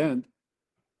 at the end,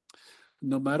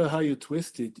 no matter how you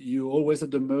twist it, you're always at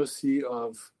the mercy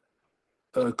of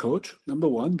a coach, number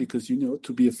one, because,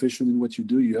 to be efficient in what you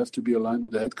do, you have to be aligned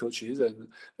with the head coaches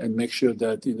and make sure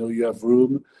that, you have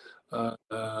room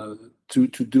to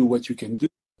do what you can do,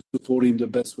 support him the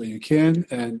best way you can.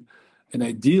 And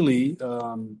ideally,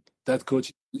 that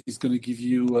coach is going to give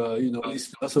you, his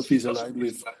philosophy is aligned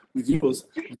with yours.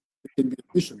 It can be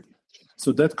efficient.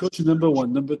 So that coach is number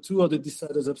one. Number two are the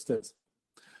deciders upstairs.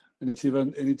 And it's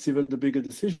even the bigger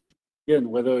decision. Again,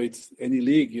 whether it's any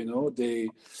league, they,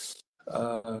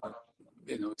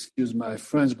 excuse my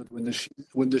French, but when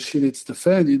the shit hits the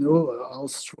fan, how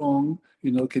strong,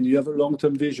 can you have a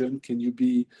long-term vision? Can you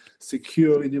be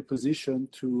secure in your position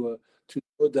to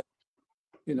know that,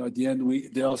 at the end,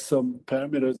 there are some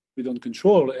parameters we don't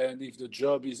control, and if the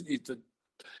job is, if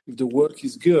the work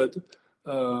is good,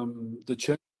 the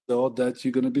chances are that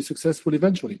you're going to be successful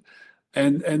eventually,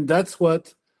 and that's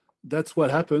what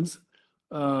happens.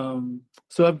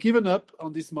 So I've given up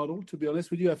on this model, to be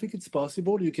honest with you. I think it's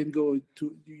possible.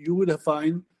 You would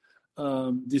find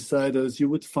deciders, you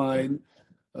would find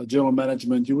general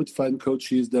management, you would find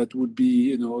coaches that would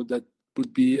be, and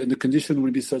the condition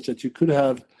would be such that you could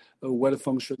have a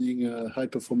well-functioning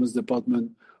high-performance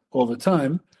department over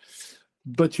time,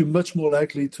 but you're much more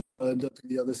likely to end up in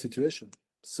the other situation.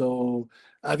 So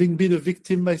having been a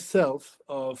victim myself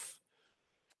of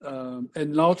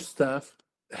enlarged staff,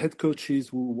 head coaches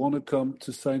who want to come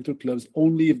to sign to clubs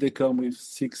only if they come with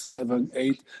 6, 7,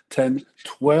 8, 10,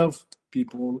 12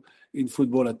 people in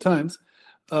football at times,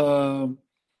 I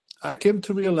came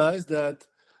to realize that,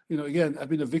 again, I've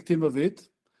been a victim of it,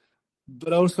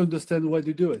 but I also understand why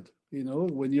they do it.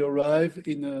 When you arrive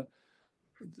in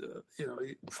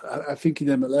I think in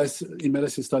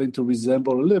MLS is starting to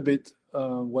resemble a little bit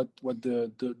what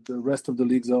the rest of the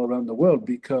leagues are around the world,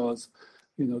 because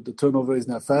the turnover is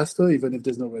now faster, even if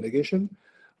there's no relegation.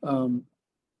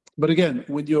 But again,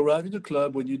 when you arrive in the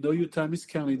club, when you know your time is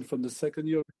counting from the second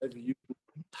you arrive, you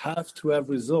have to have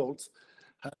results.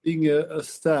 Having a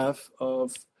staff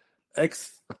of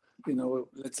let's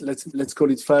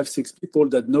call it 5-6 people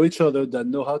that know each other, that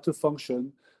know how to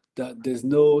function, that there's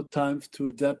no time to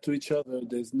adapt to each other.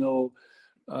 There's no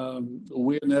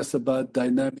awareness about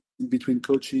dynamics between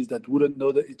coaches that wouldn't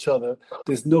know each other.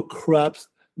 There's no cracks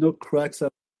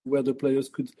where the players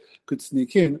could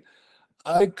sneak in.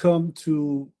 I come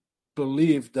to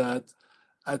believe that,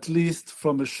 at least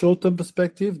from a short-term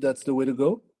perspective, that's the way to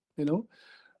go.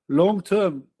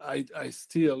 Long-term, I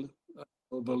still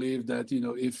believe that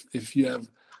if you have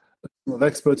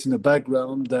experts in the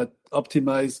background that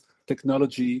optimize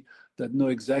technology, that know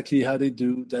exactly how they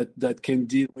do, that can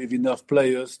deal with enough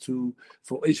players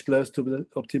for each player to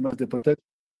optimize their potential,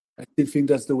 I still think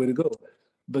that's the way to go.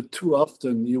 But too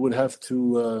often you would have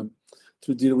to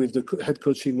deal with the head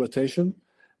coaching rotation,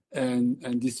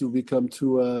 and this will become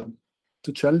too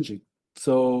challenging.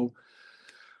 So,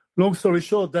 long story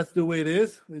short, that's the way it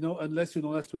is. Unless you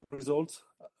don't have to results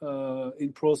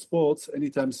in pro sports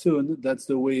anytime soon, that's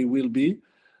the way it will be.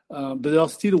 But there are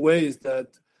still ways that,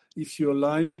 if you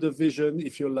align with the vision,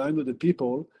 if you align with the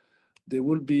people, there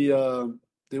will be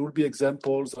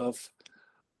examples of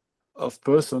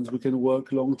persons who can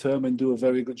work long term and do a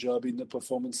very good job in the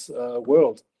performance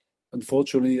world.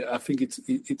 unfortunately, I think it's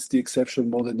the exception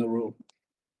more than the rule.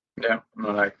 Yeah,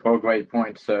 like four great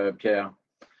points, Pierre.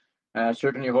 I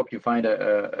certainly hope you find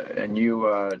a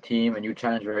new team, a new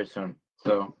challenge very soon.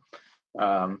 So,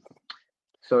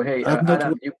 hey, I'm not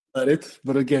Adam, worried about it,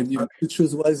 but again, you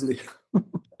choose wisely.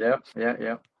 Yeah,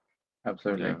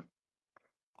 absolutely. Yeah.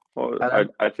 Well, Adam?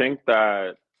 I think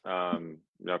that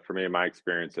for me, my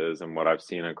experiences and what I've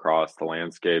seen across the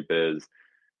landscape is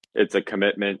it's a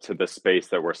commitment to the space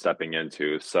that we're stepping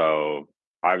into. So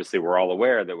obviously, we're all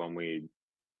aware that when we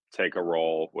take a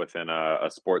role within a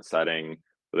sports setting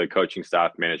with a coaching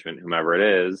staff, management, whomever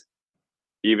it is,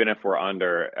 even if we're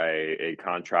under a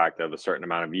contract of a certain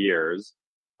amount of years,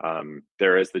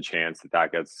 there is the chance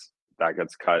that gets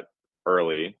cut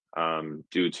early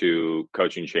due to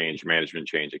coaching change, management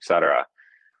change, etc.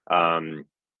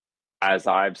 As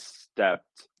I've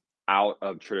stepped out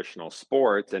of traditional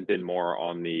sports and been more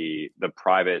on the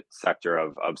private sector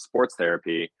of sports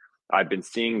therapy, I've been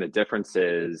seeing the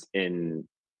differences in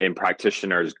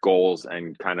practitioners' goals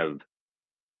and kind of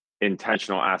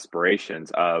intentional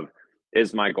aspirations of,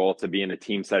 is my goal to be in a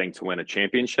team setting to win a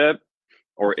championship,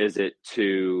 or is it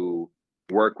to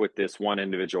work with this one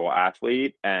individual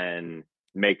athlete and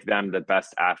make them the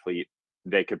best athlete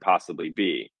they could possibly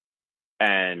be?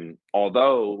 And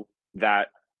although that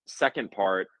second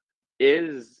part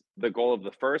is the goal of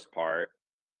the first part,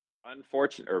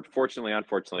 unfortunately,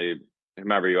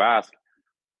 whomever you ask,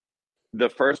 the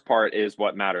first part is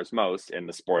what matters most in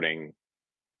the sporting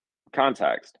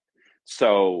context.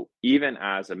 So even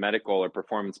as a medical or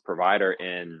performance provider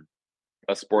in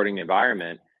a sporting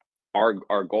environment,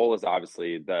 our goal is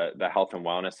obviously the health and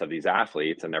wellness of these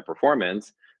athletes and their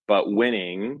performance, but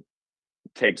winning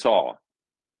takes all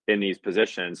in these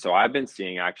positions. So I've been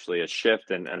seeing actually a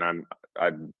shift, and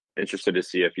I'm interested to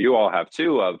see if you all have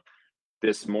too, of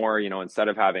this more, instead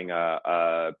of having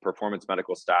a performance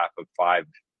medical staff of 5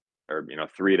 or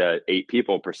 3 to 8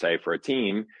 people per se for a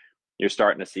team, you're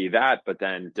starting to see that, but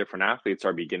then different athletes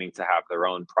are beginning to have their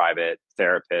own private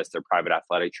therapists or private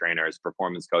athletic trainers,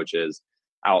 performance coaches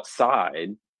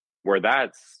outside, where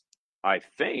that's, I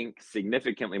think,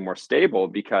 significantly more stable,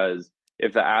 because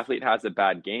if the athlete has a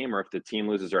bad game or if the team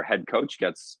loses or head coach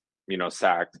gets,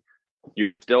 sacked,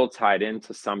 you're still tied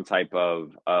into some type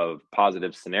of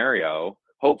positive scenario,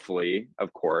 hopefully,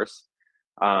 of course.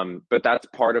 But that's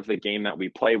part of the game that we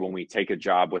play when we take a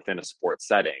job within a sports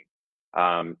setting.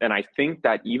 And I think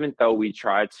that even though we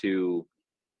try to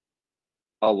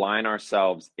align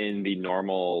ourselves in the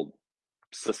normal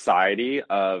society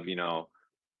of,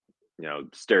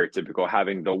 stereotypical,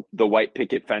 having the white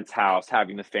picket fence house,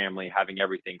 having the family, having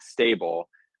everything stable,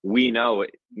 we know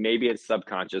maybe it's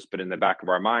subconscious, but in the back of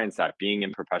our minds, that being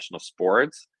in professional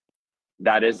sports,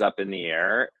 that is up in the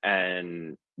air,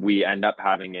 and we end up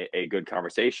having a good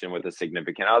conversation with a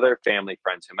significant other, family,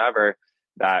 friends, whomever,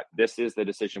 that this is the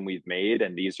decision we've made,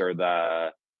 and these are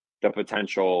the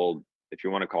potential, if you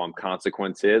want to call them,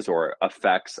 consequences or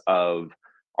effects of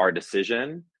our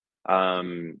decision.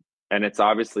 And it's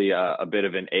obviously a bit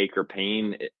of an ache or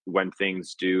pain when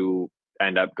things do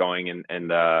end up going in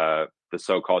the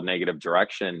so-called negative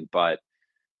direction, but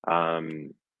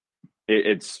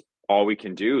it's all we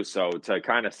can do. So to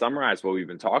kind of summarize what we've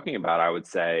been talking about, I would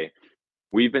say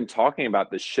we've been talking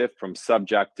about the shift from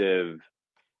subjective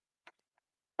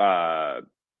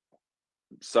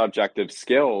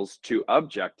skills to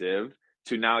objective,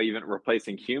 to now even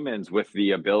replacing humans with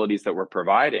the abilities that we're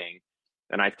providing.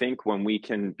 And I think when we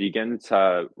can begin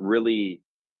to really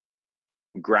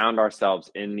ground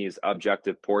ourselves in these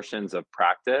objective portions of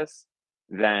practice,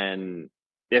 then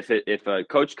if a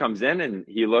coach comes in and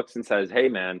he looks and says, hey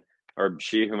man, or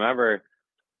she, whomever,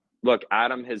 look,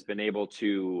 Adam has been able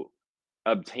to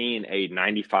obtain a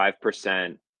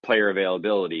 95% player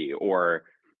availability, or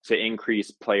to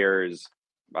increase players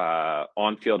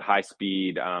on-field high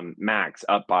speed max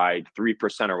up by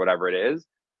 3% or whatever it is,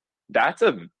 that's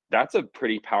a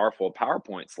pretty powerful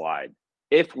PowerPoint slide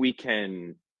if we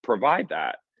can provide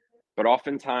that. But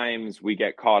oftentimes we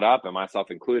get caught up, and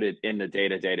myself included, in the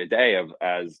day-to-day of,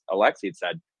 as Alexi had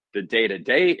said, the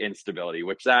day-to-day instability,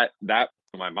 which that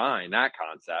in my mind, that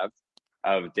concept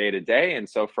of day-to-day. And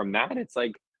so from that, it's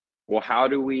like, well, how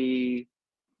do we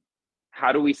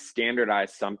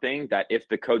standardize something that if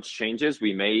the coach changes,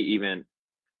 we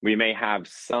may have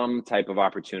some type of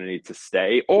opportunity to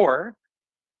stay, or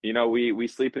we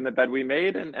sleep in the bed we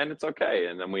made, and it's okay,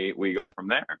 and then we go from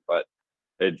there. But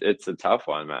it's a tough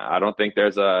one, man. I don't think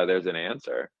there's an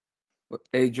answer.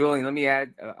 Hey, Julien, let me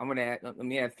add. Let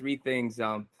me add 3 things.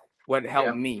 What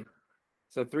helped me?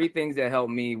 So 3 things that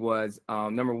helped me was,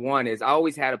 number one is I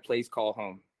always had a place called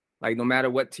home. Like no matter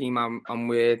what team I'm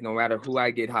with, no matter who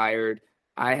I get hired,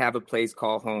 I have a place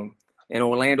called home, and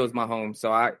Orlando's my home.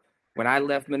 So when I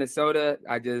left Minnesota,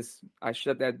 I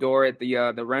shut that door at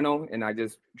the rental and I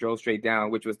just drove straight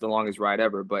down, which was the longest ride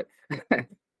ever. But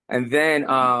and then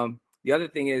the other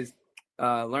thing is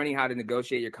learning how to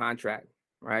negotiate your contract,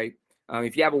 right?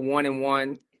 If you have a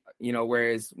 1-and-1,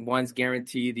 whereas one's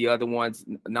guaranteed, the other one's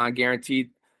non-guaranteed,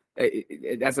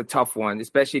 that's a tough one,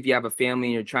 especially if you have a family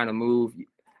and you're trying to move.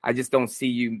 I just don't see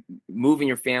you moving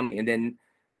your family and then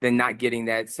not getting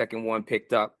that second one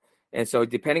picked up. And so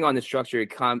depending on the structure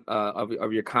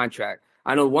of your contract,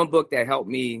 I know one book that helped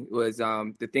me was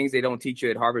The Things They Don't Teach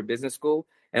You at Harvard Business School.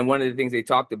 And one of the things they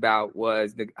talked about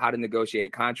was how to negotiate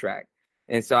a contract.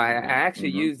 And so I actually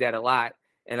used that a lot.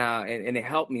 And it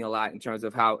helped me a lot in terms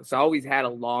of so I always had a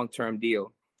long-term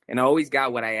deal and I always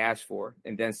got what I asked for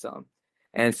and then some.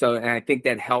 And I think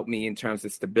that helped me in terms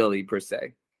of stability per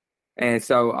se. And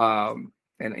so, I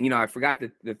forgot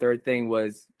the third thing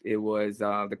was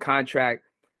the contract.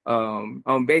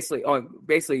 Basically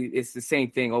it's the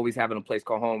same thing, always having a place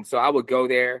called home. So I would go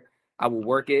there, I would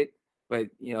work it. But,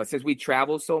 since we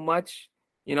travel so much,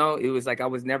 it was like I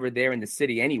was never there in the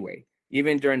city anyway.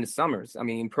 Even during the summers, I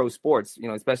mean, pro sports,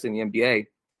 especially in the NBA.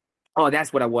 Oh,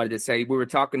 that's what I wanted to say. We were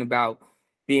talking about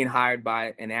being hired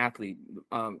by an athlete.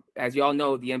 As you all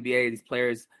know, the NBA, these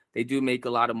players, they do make a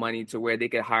lot of money to where they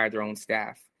can hire their own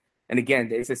staff. And again,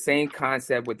 it's the same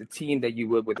concept with the team that you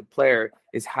would with the player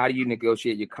is how do you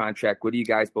negotiate your contract? What do you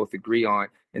guys both agree on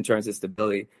in terms of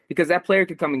stability? Because that player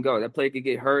could come and go. That player could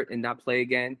get hurt and not play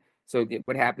again. So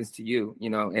what happens to you,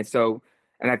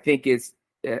 And I think it's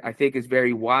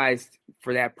very wise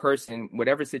for that person,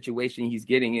 whatever situation he's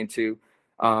getting into,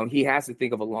 he has to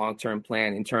think of a long-term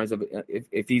plan in terms of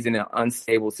if he's in an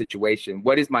unstable situation.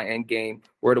 What is my end game?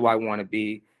 Where do I want to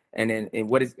be? And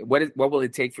what will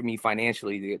it take for me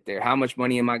financially to get there? How much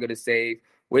money am I going to save?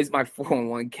 Where's my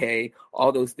 401k?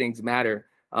 All those things matter.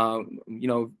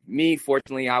 Me,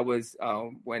 fortunately, I was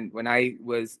when I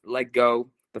was let go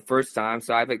the first time.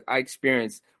 So I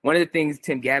experienced one of the things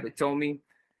Tim Gabbett told me.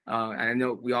 I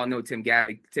know we all know Tim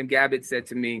Gabbett. Tim Gabbett said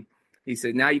to me, he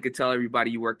said, now you could tell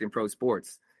everybody you worked in pro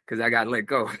sports because I got let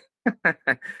go.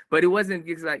 But it wasn't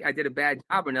because I did a bad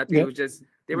job or nothing. Yeah. It was just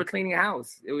they were cleaning a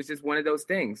house. It was just one of those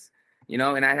things,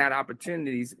 and I had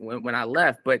opportunities when I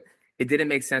left, but it didn't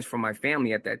make sense for my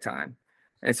family at that time.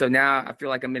 And so now I feel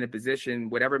like I'm in a position,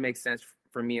 whatever makes sense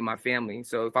for me and my family.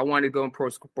 So if I wanted to go in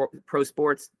pro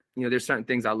sports, there's certain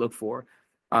things I look for.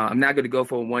 I'm not going to go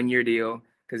for a 1-year deal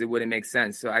because it wouldn't make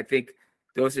sense. So I think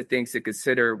those are things to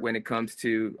consider when it comes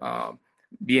to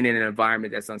being in an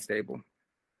environment that's unstable.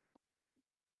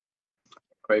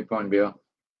 Great point, Bill.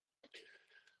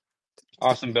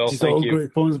 Awesome, Bill. These are all Thank you.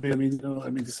 great points, Bill. I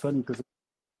mean, it's funny because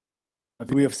I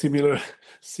think we have similar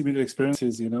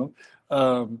experiences. The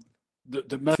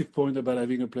massive point about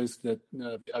having a place that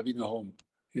having a home.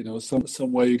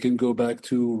 Somewhere you can go back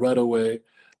to right away.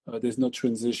 There's no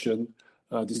transition.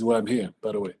 This is why I'm here,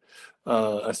 by the way.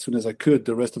 As soon as I could,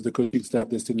 the rest of the coaching staff,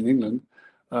 they're still in England.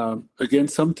 Again,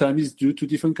 sometimes it's due to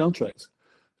different contracts.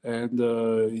 And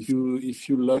if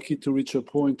you're lucky to reach a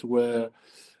point where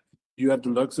you have the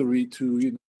luxury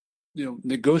to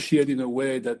negotiate in a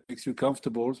way that makes you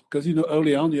comfortable, because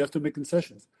early on you have to make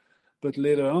concessions, but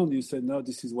later on you say, no,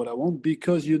 this is what I want,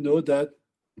 because you know that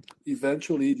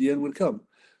eventually the end will come.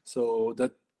 So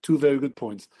that two very good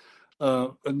points.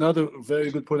 Another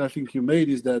very good point I think you made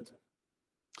is that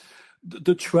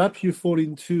the trap you fall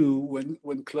into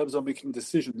when clubs are making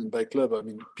decisions, and by club I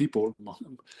mean people,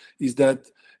 is that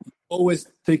you always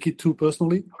take it too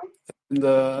personally,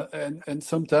 and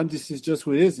sometimes this is just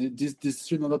what it is. This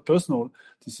decisions are not personal.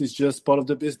 This is just part of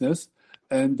the business,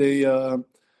 and they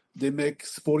make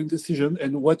sporting decisions.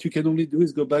 And what you can only do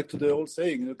is go back to the old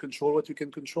saying: control what you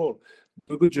can control.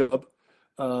 Do a good job.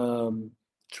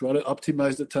 Try to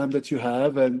optimize the time that you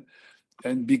have, and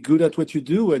be good at what you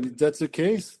do. And if that's the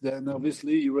case, then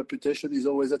obviously your reputation is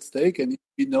always at stake and you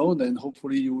be known, and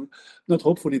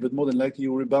but more than likely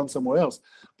you will rebound somewhere else.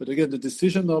 But again, the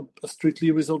decisions are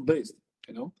strictly result-based,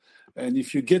 And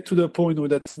if you get to the point where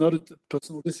that's not a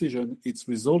personal decision, it's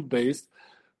result-based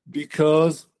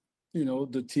because,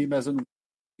 the team hasn't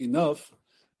enough,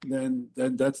 then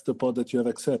that's the part that you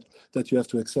have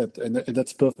to accept. And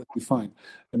that's perfectly fine.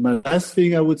 And my last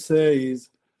thing I would say is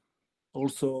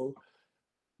also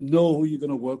know who you're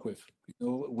going to work with,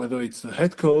 whether it's a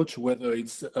head coach, whether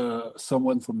it's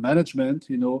someone from management,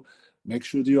 make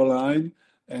sure you align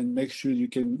and make sure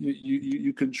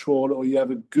you control, or you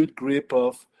have a good grip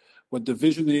of what the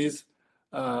vision is.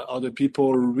 Are the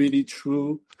people really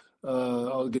true?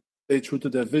 Are they true to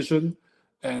their vision?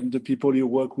 and the people you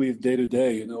work with day to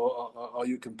day. You know, are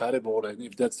you compatible? And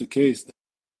if that's the case,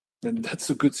 then that's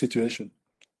a good situation.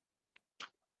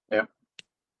 Yeah,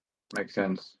 makes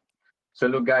sense. So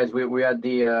look, guys, we're at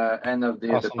the end of the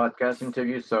podcast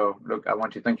interview. So look, I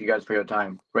want to thank you guys for your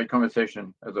time. Great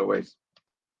conversation as always.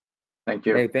 Thank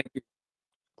you. Hey, thank you.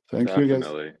 Thank you,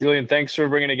 guys. Julien, thanks for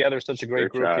bringing together such a great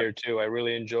group here too. I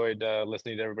really enjoyed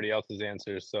listening to everybody else's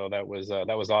answers. So that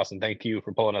was awesome. Thank you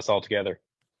for pulling us all together.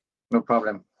 No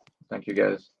problem. Thank you,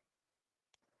 guys.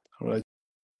 All right.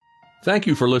 Thank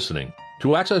you for listening.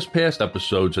 To access past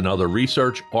episodes and other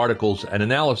research, articles, and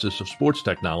analysis of sports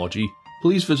technology,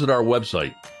 please visit our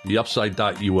website,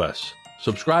 theupside.us.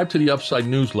 Subscribe to the Upside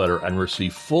newsletter and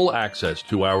receive full access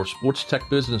to our sports tech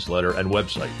business letter and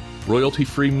website.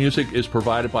 Royalty-free music is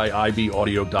provided by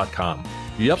ibaudio.com.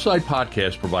 The Upside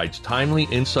podcast provides timely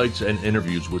insights and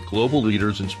interviews with global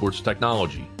leaders in sports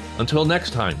technology. Until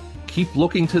next time, keep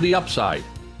looking to the upside.